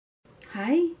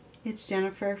Hi, it's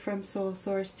Jennifer from Soul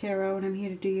Source Tarot, and I'm here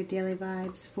to do your daily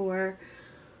vibes for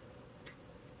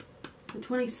the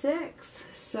 26th.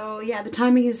 So yeah, the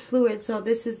timing is fluid, so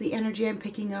this is the energy I'm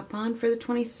picking up on for the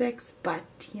 26th, but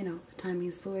you know, the timing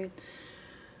is fluid.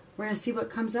 We're going to see what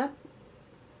comes up.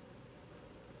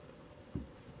 We'll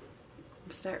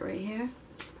start right here.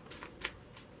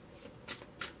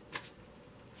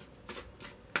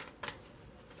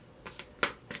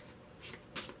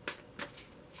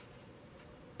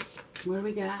 What do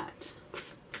we got?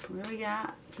 What do we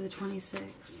got for the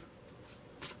 26th?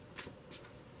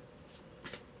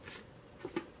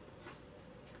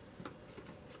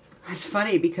 It's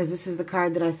funny because this is the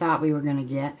card that I thought we were going to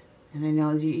get. And I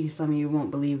know some of you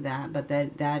won't believe that, but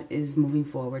that is moving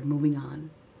forward, moving on.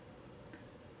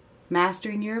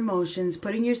 Mastering your emotions,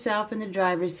 putting yourself in the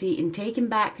driver's seat, and taking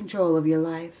back control of your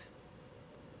life.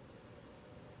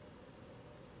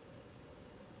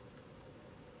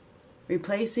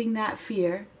 Replacing that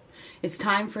fear. It's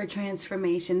time for a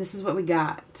transformation. This is what we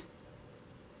got.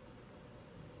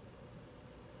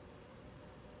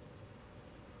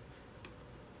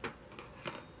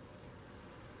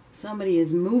 Somebody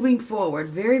is moving forward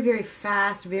very, very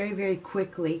fast, very, very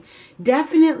quickly.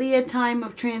 Definitely a time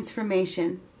of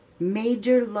transformation.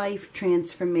 Major life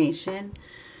transformation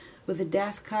with a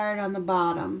death card on the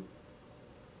bottom.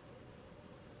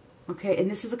 Okay,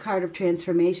 and this is a card of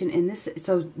transformation. And this,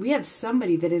 so we have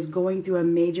somebody that is going through a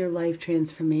major life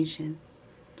transformation.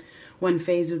 One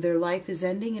phase of their life is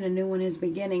ending and a new one is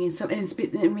beginning.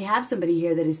 And we have somebody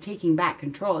here that is taking back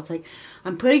control. It's like,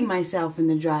 I'm putting myself in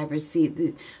the driver's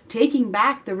seat. Taking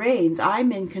back the reins.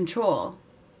 I'm in control.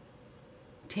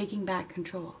 Taking back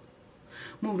control.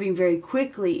 Moving very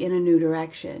quickly in a new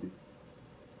direction.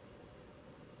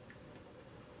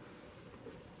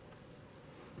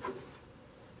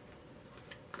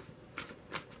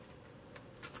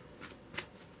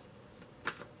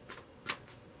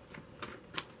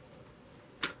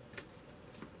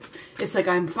 It's like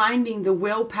I'm finding the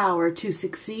willpower to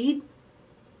succeed.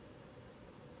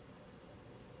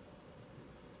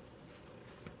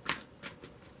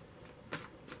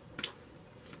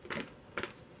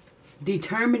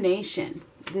 Determination.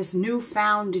 This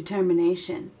newfound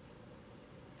determination.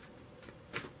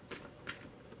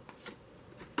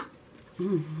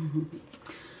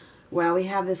 Well, we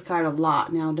have this card a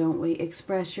lot now, don't we?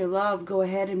 Express your love. Go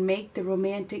ahead and make the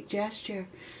romantic gesture.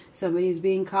 Somebody is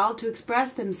being called to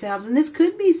express themselves. And this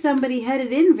could be somebody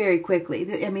headed in very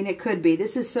quickly. I mean, it could be.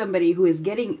 This is somebody who is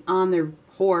getting on their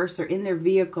horse or in their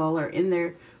vehicle or in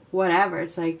their whatever.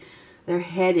 It's like they're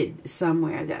headed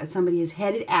somewhere. Somebody is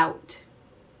headed out.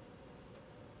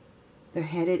 They're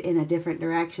headed in a different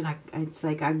direction. It's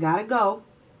like, I gotta go.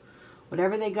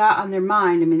 Whatever they got on their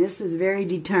mind. I mean, this is very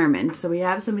determined. So we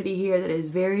have somebody here that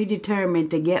is very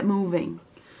determined to get moving.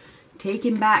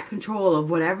 Taking back control of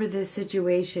whatever this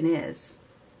situation is.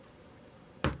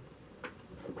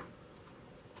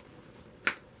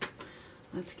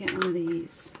 Let's get one of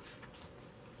these.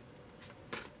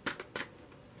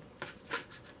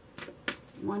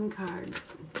 One card.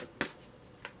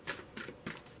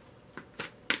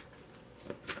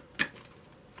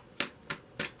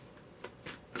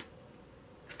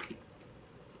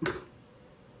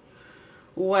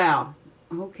 Well,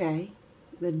 okay.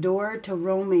 The door to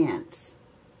romance.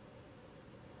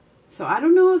 So I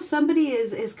don't know if somebody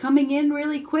is coming in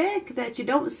really quick that you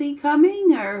don't see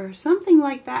coming or something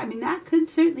like that. I mean, that could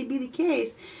certainly be the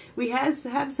case. We have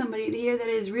somebody here that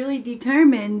is really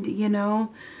determined, you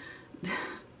know.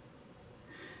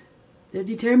 They're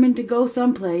determined to go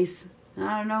someplace.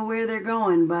 I don't know where they're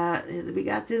going, but we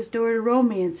got this door to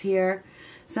romance here.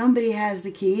 Somebody has the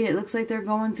key, and it looks like they're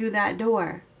going through that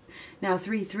door. Now,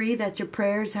 3-3, that your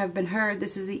prayers have been heard.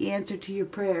 This is the answer to your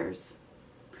prayers.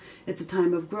 It's a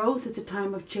time of growth. It's a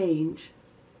time of change.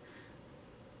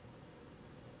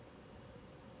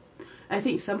 I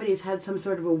think somebody's had some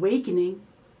sort of awakening.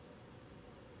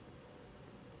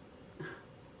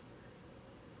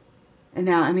 And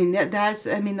now, I mean,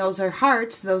 those are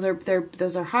hearts. Those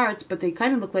are hearts, but they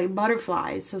kind of look like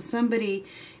butterflies. So somebody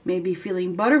may be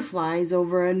feeling butterflies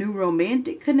over a new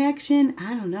romantic connection.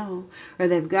 I don't know. Or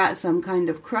they've got some kind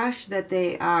of crush that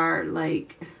they are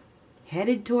like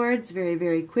headed towards very,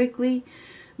 very quickly.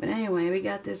 But anyway, we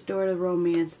got this door to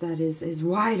romance that is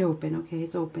wide open. Okay,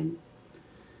 it's open.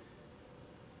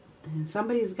 And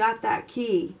somebody's got that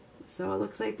key. So it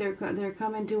looks like they're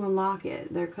coming to unlock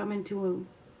it. They're coming to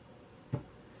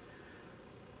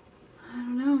I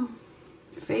don't know.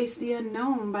 Face the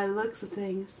unknown by the looks of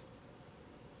things.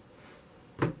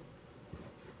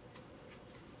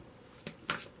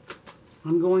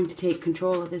 I'm going to take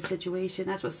control of this situation.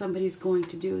 That's what somebody's going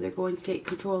to do. They're going to take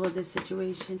control of this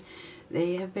situation.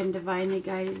 They have been divinely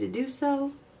guided to do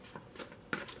so.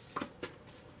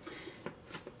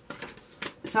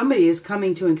 Somebody is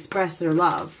coming to express their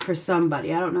love for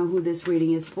somebody. I don't know who this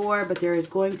reading is for, but there is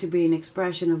going to be an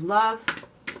expression of love.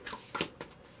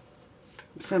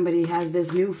 Somebody has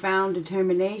this newfound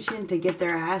determination to get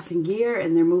their ass in gear,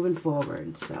 and they're moving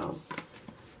forward. So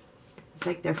it's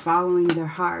like they're following their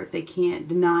heart. They can't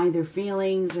deny their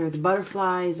feelings or the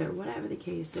butterflies or whatever the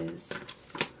case is.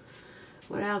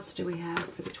 What else do we have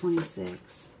for the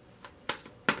 26th?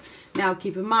 Now,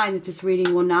 keep in mind that this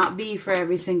reading will not be for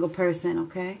every single person,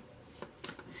 okay?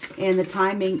 And the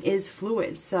timing is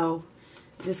fluid, so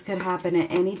this could happen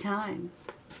at any time.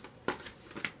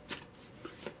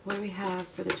 What do we have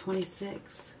for the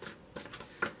 26th?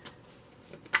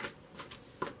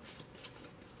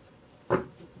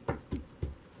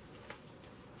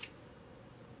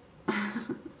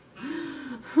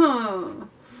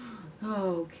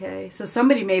 Okay, so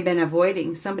somebody may have been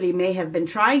avoiding. Somebody may have been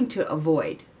trying to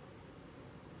avoid.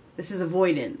 This is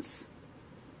avoidance.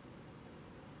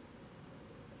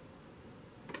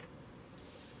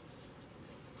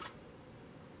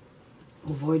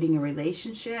 Avoiding a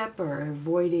relationship or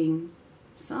avoiding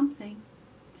something.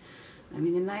 I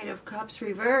mean, the Knight of Cups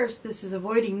reversed. This is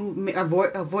avoiding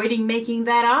making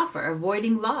that offer.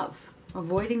 Avoiding love.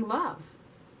 Avoiding love.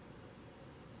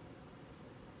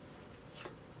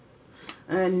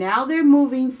 Now they're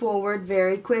moving forward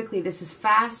very quickly. This is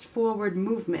fast forward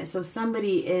movement. So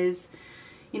somebody is,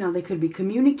 they could be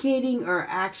communicating or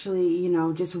actually,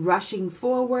 just rushing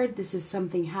forward. This is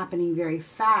something happening very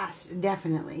fast,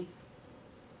 definitely.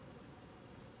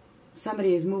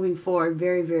 Somebody is moving forward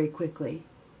very, very quickly.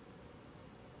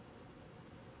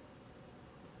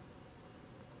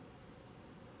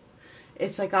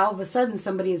 It's like all of a sudden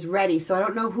somebody is ready. So I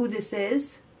don't know who this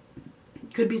is.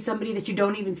 Could be somebody that you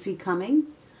don't even see coming.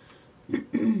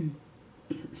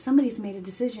 Somebody's made a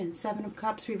decision. 7 of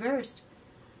Cups reversed.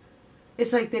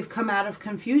 It's like they've come out of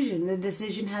confusion. The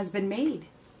decision has been made.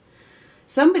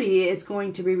 Somebody is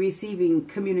going to be receiving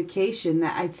communication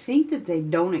that I think that they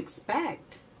don't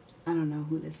expect. I don't know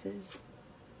who this is.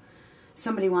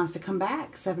 Somebody wants to come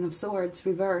back. 7 of Swords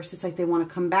reversed. It's like they want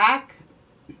to come back.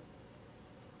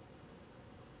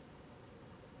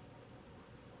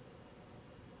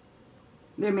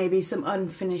 There may be some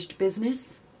unfinished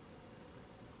business.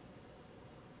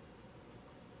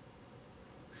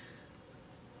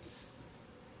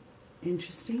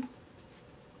 Interesting.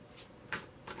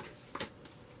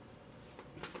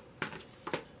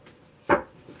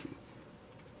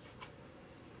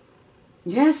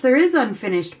 Yes, there is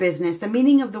unfinished business. The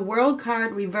meaning of the World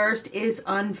card reversed is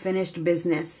unfinished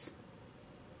business.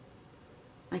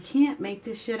 I can't make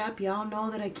this shit up. Y'all know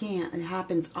that I can't. It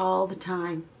happens all the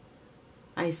time.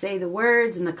 I say the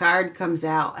words and the card comes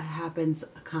out. It happens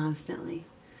constantly.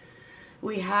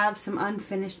 We have some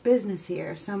unfinished business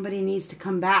here. Somebody needs to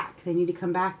come back. They need to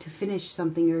come back to finish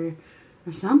something or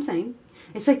something.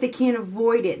 It's like they can't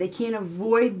avoid it. They can't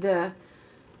avoid their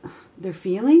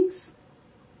feelings.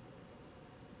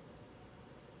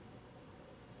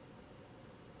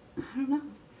 I don't know.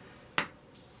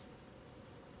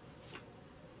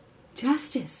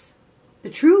 Justice. The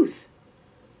truth.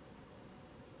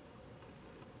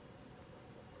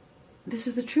 This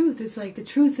is the truth. It's like the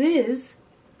truth is,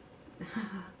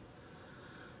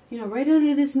 right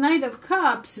under this Knight of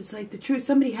Cups, it's like the truth.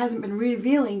 Somebody hasn't been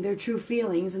revealing their true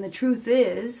feelings, and the truth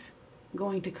is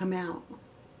going to come out.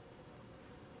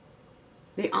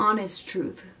 The honest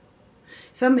truth.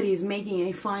 Somebody is making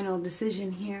a final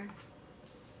decision here.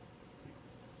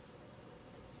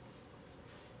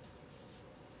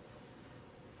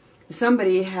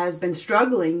 Somebody has been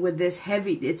struggling with this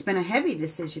it's been a heavy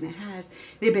decision, it has.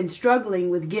 They've been struggling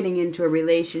with getting into a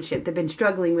relationship. They've been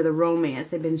struggling with a romance.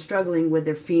 They've been struggling with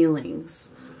their feelings.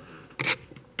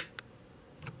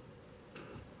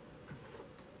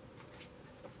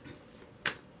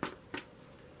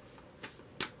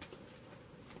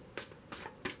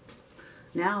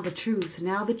 Now the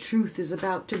truth is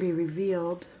about to be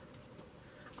revealed.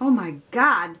 Oh my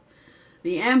God.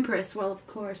 The Empress, well, of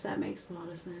course, that makes a lot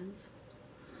of sense.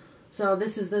 So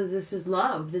this is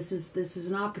love. This is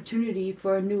an opportunity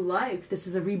for a new life. This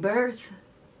is a rebirth.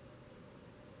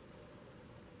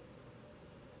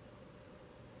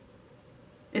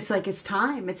 It's like it's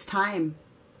time. It's time.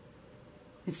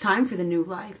 It's time for the new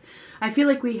life. I feel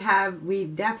like we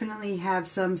definitely have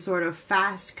some sort of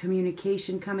fast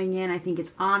communication coming in. I think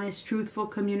it's honest, truthful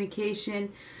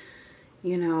communication.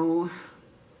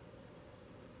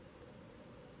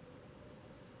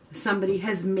 Somebody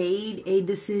has made a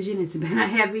decision. It's been a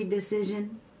heavy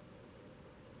decision.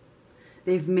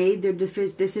 They've made their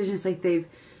decisions, like they've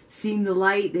seen the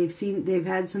light. They've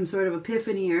had some sort of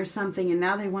epiphany or something, and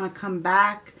now they want to come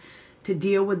back to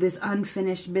deal with this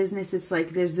unfinished business. It's like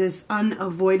there's this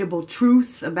unavoidable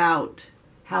truth about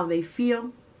how they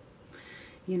feel.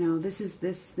 You know,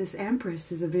 this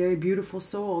Empress is a very beautiful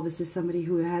soul. This is somebody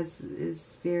who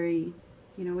is very,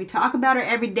 you know, we talk about her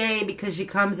every day because she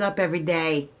comes up every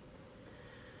day.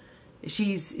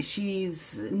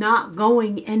 She's not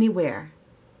going anywhere.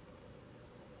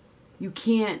 You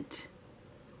can't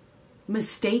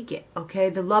mistake it, okay?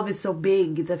 The love is so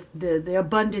big. The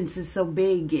abundance is so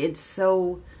big. It's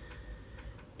so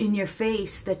in your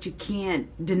face that you can't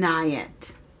deny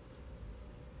it.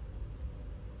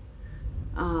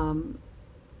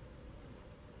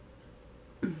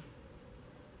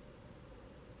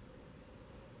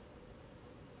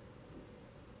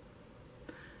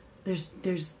 This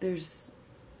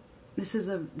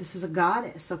is a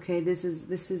goddess, okay? This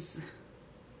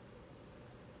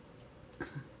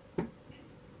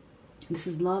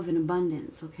is love and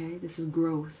abundance, okay? This is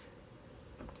growth.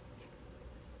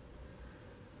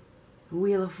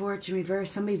 Wheel of Fortune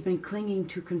reverse. Somebody's been clinging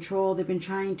to control. They've been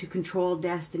trying to control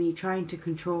destiny, trying to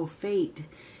control fate.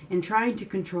 And trying to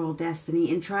control destiny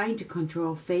and trying to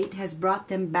control fate has brought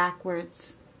them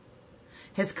backwards.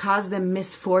 Has caused them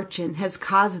misfortune. Has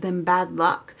caused them bad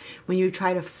luck. When you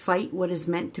try to fight what is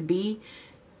meant to be,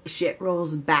 shit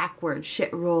rolls backwards.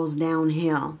 Shit rolls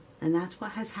downhill. And that's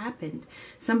what has happened.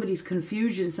 Somebody's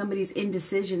confusion, somebody's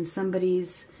indecision,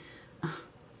 somebody's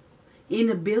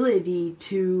inability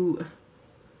to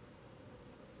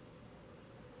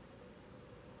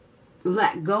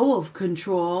let go of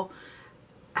control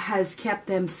has kept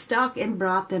them stuck and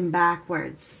brought them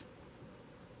backwards.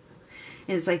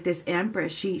 And it's like this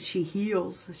Empress, she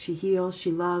heals,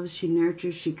 she loves, she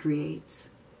nurtures, she creates.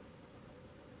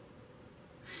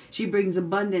 She brings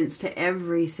abundance to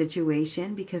every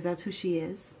situation because that's who she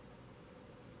is.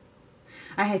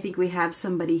 I think we have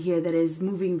somebody here that is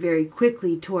moving very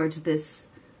quickly towards this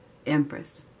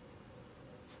Empress.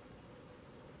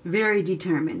 Very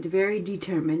determined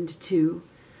to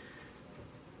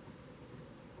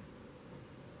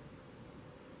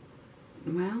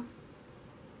well,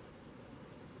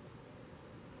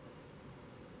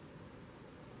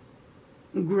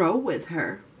 grow with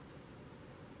her.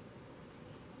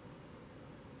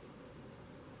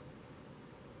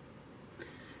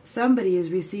 Somebody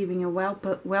is receiving a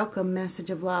welcome message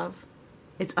of love.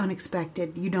 It's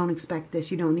unexpected. You don't expect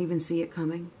this. You don't even see it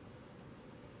coming.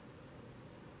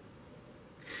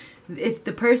 It's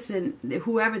the person,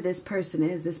 whoever this person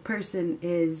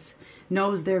is,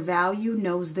 knows their value,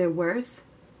 knows their worth.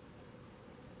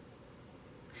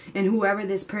 And whoever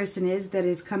this person is that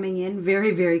is coming in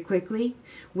very, very quickly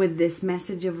with this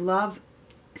message of love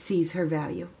sees her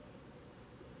value.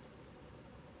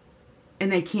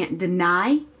 And they can't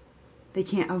deny, they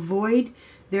can't avoid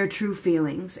their true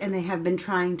feelings, and they have been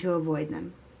trying to avoid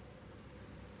them.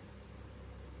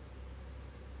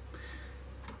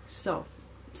 So,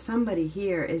 somebody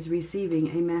here is receiving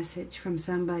a message from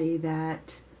somebody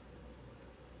that,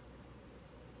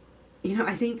 you know,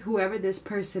 I think whoever this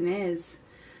person is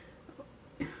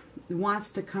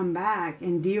wants to come back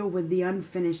and deal with the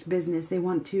unfinished business. They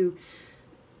want to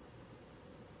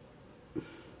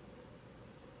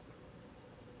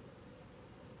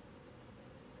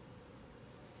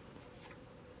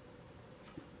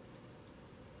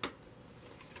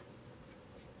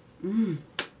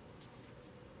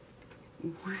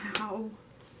Wow.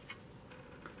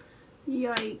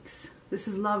 Yikes. This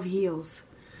is love heals.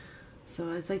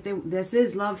 So it's like this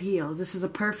is love heals. This is a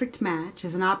perfect match.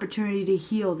 It's an opportunity to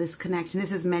heal this connection.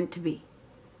 This is meant to be.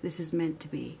 This is meant to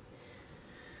be.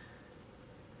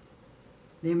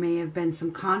 There may have been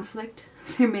some conflict.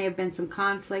 There may have been some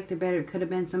conflict. There could have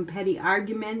been some petty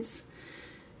arguments.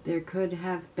 There could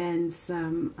have been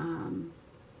some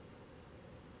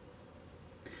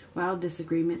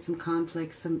disagreement, some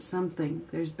conflict, something.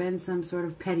 There's been some sort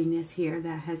of pettiness here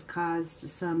that has caused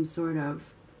some sort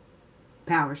of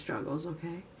power struggles,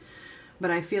 okay?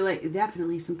 But I feel like,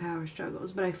 definitely some power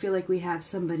struggles, but I feel like we have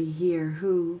somebody here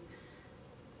who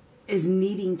is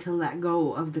needing to let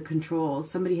go of the control.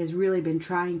 Somebody has really been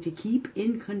trying to keep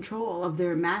in control of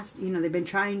their they've been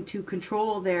trying to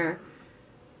control their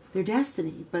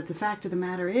destiny. But the fact of the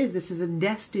matter is, this is a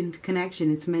destined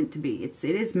connection. It's meant to be. It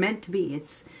is meant to be.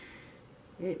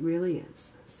 It really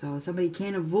is. So somebody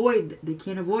can't avoid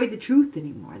the truth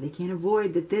anymore. They can't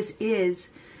avoid that this is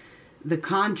the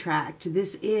contract.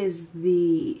 This is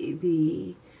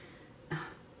the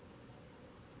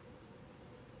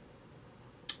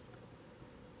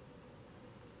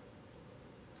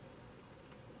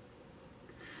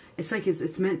It's like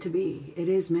it's meant to be. It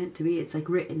is meant to be. It's like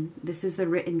written. This is the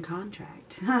written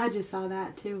contract. I just saw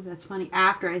that too. That's funny.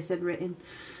 After I said written.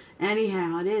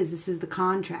 Anyhow, it is. This is the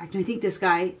contract. And I think this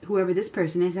guy, whoever this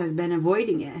person is, has been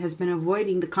avoiding it. Has been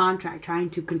avoiding the contract, trying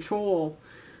to control.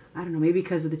 I don't know, maybe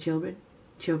because of the children.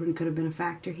 Children could have been a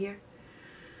factor here.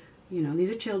 You know, these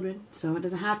are children. So it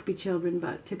doesn't have to be children,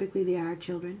 but typically they are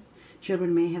children.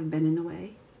 Children may have been in the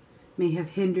way. May have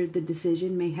hindered the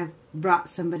decision, may have brought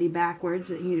somebody backwards.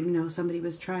 You know, somebody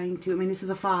was trying to. I mean, this is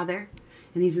a father,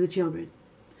 and these are the children.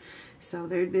 So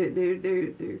there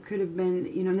could have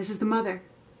been. You know, and this is the mother,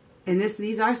 and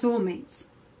these are soulmates.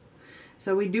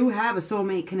 So we do have a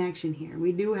soulmate connection here.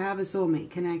 We do have a soulmate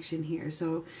connection here.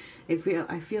 So I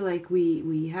feel like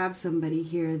we have somebody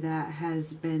here that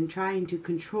has been trying to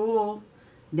control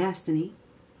destiny,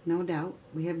 no doubt.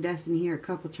 We have destiny here a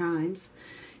couple times,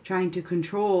 trying to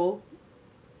control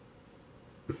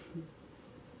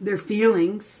their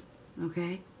feelings,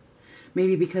 okay?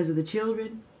 Maybe because of the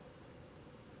children.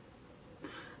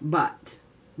 But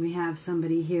we have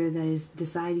somebody here that is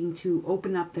deciding to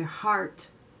open up their heart.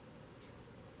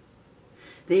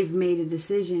 They've made a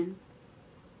decision.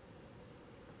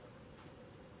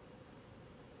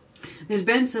 There's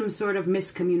been some sort of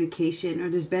miscommunication, or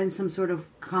there's been some sort of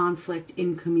conflict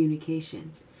in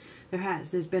communication.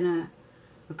 There's been a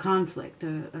conflict,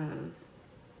 a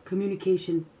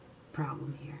communication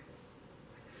problem here.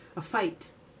 A fight,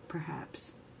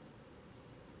 perhaps.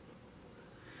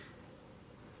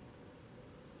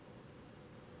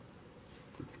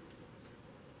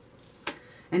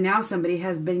 And now somebody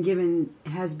has been giving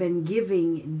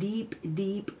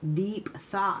deep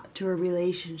thought to a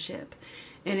relationship.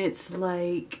 And it's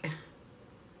like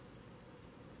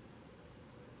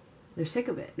they're sick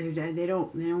of it. They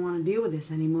don't want to deal with this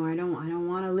anymore. I don't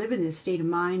want to live in this state of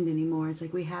mind anymore. It's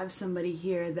like we have somebody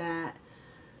here that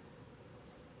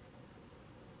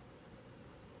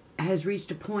has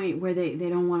reached a point where they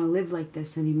don't want to live like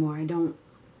this anymore.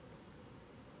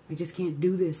 I just can't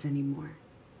do this anymore.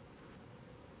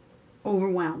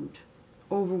 Overwhelmed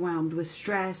with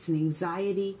stress and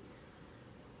anxiety.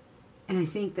 And I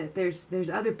think that there's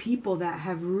other people that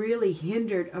have really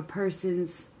hindered a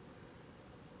person's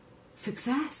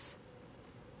success.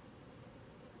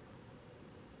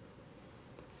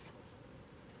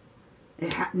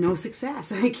 No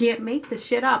success. I can't make this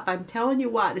shit up. I'm telling you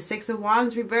what. The Six of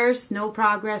Wands reversed. No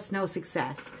progress, no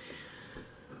success.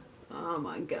 Oh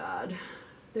my God.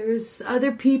 There's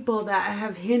other people that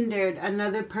have hindered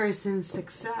another person's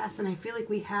success. And I feel like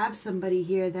we have somebody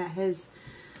here that has...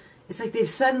 It's like they've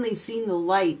suddenly seen the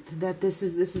light. That this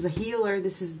is a healer.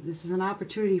 This is an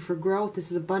opportunity for growth.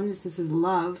 This is abundance. This is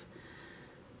love.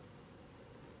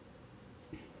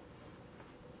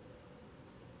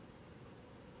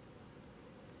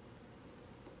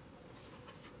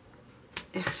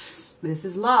 Yes, this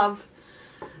is love.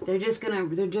 They're just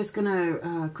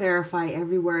gonna clarify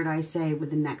every word I say with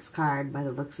the next card by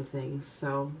the looks of things.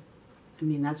 So, I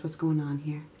mean, that's what's going on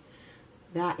here.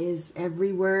 That is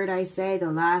every word I say.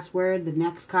 The last word, the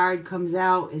next card comes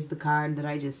out is the card that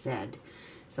I just said.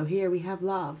 So here we have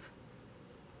love.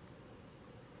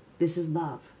 This is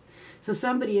love. So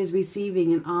somebody is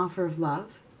receiving an offer of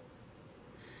love.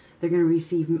 They're going to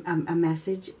receive a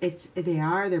message.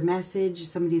 Their message.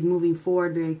 Somebody's moving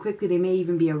forward very quickly. They may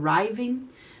even be arriving,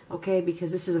 okay,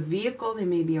 because this is a vehicle. They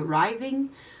may be arriving.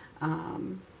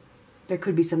 There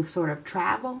could be some sort of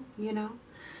travel, you know.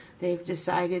 They've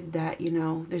decided that, you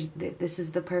know, this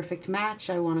is the perfect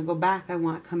match. I want to go back. I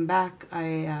want to come back.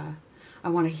 I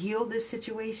want to heal this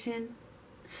situation.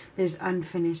 There's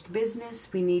unfinished business.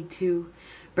 We need to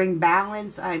bring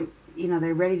balance.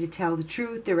 They're ready to tell the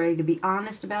truth. They're ready to be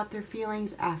honest about their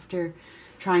feelings after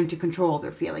trying to control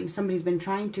their feelings. Somebody's been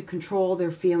trying to control their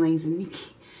feelings, and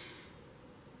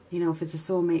if it's a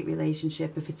soulmate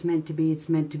relationship, if it's meant to be, it's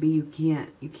meant to be. You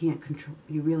can't control.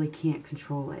 You really can't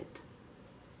control it.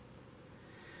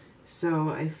 So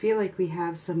I feel like we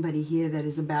have somebody here that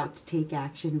is about to take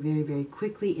action very, very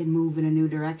quickly and move in a new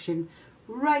direction,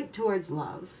 right towards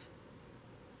love.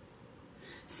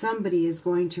 Somebody is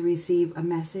going to receive a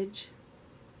message,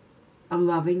 a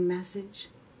loving message.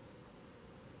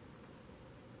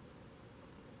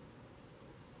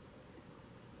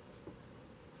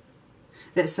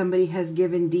 That somebody has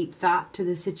given deep thought to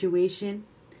the situation.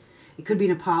 It could be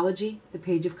an apology. The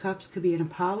Page of Cups could be an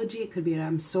apology. It could be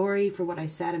I'm sorry for what I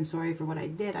said. I'm sorry for what I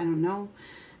did. I don't know.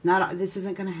 This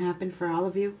isn't going to happen for all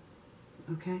of you.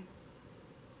 Okay?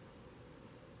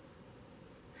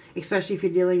 Especially if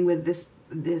you're dealing with this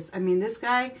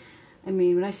guy,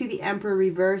 when I see the Emperor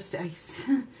reversed, I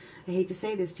hate to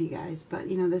say this to you guys, but,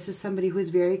 this is somebody who is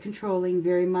very controlling,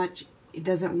 very much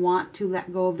doesn't want to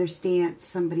let go of their stance,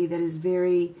 somebody that is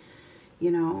very,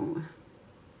 you know,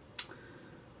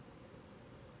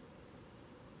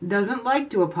 doesn't like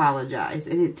to apologize.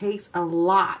 And it takes a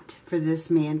lot for this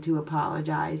man to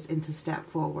apologize and to step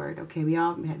forward. Okay,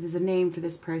 there's a name for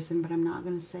this person, but I'm not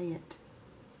going to say it.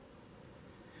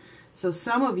 So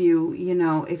some of you, you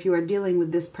know, if you are dealing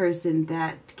with this person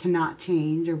that cannot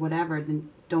change or whatever, then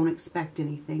don't expect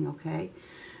anything, okay?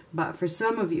 But for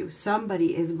some of you,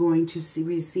 somebody is going to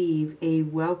receive a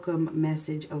welcome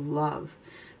message of love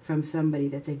from somebody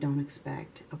that they don't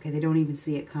expect. Okay, they don't even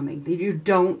see it coming. You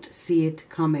don't see it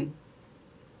coming.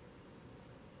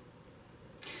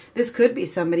 This could be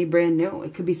somebody brand new.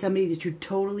 It could be somebody that you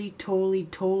totally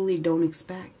don't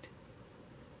expect.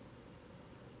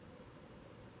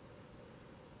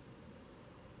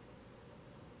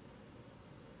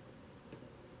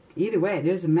 Either way,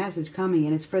 there's a message coming,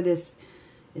 and it's for this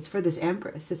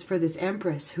empress. It's for this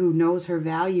empress who knows her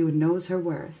value and knows her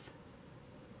worth.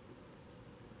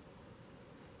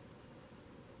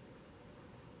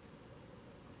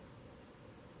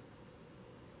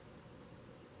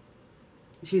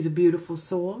 She's a beautiful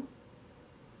soul,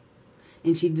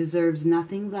 and she deserves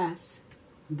nothing less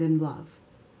than love.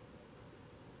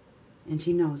 And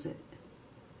she knows it.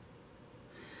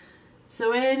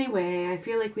 So anyway, I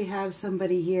feel like we have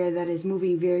somebody here that is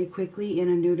moving very quickly in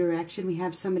a new direction. We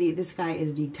have somebody, this guy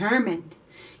is determined.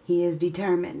 He is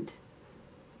determined.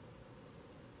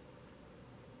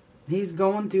 He's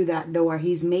going through that door.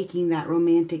 He's making that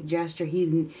romantic gesture.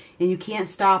 And you can't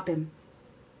stop him.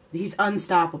 He's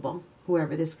unstoppable.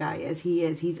 Whoever this guy is,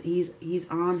 he's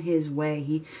on his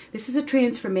way. This is a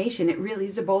transformation. It really,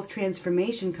 these are both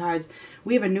transformation cards.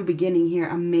 We have a new beginning here,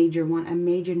 a major one, a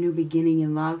major new beginning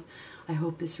in love. I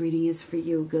hope this reading is for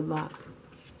you. Good luck.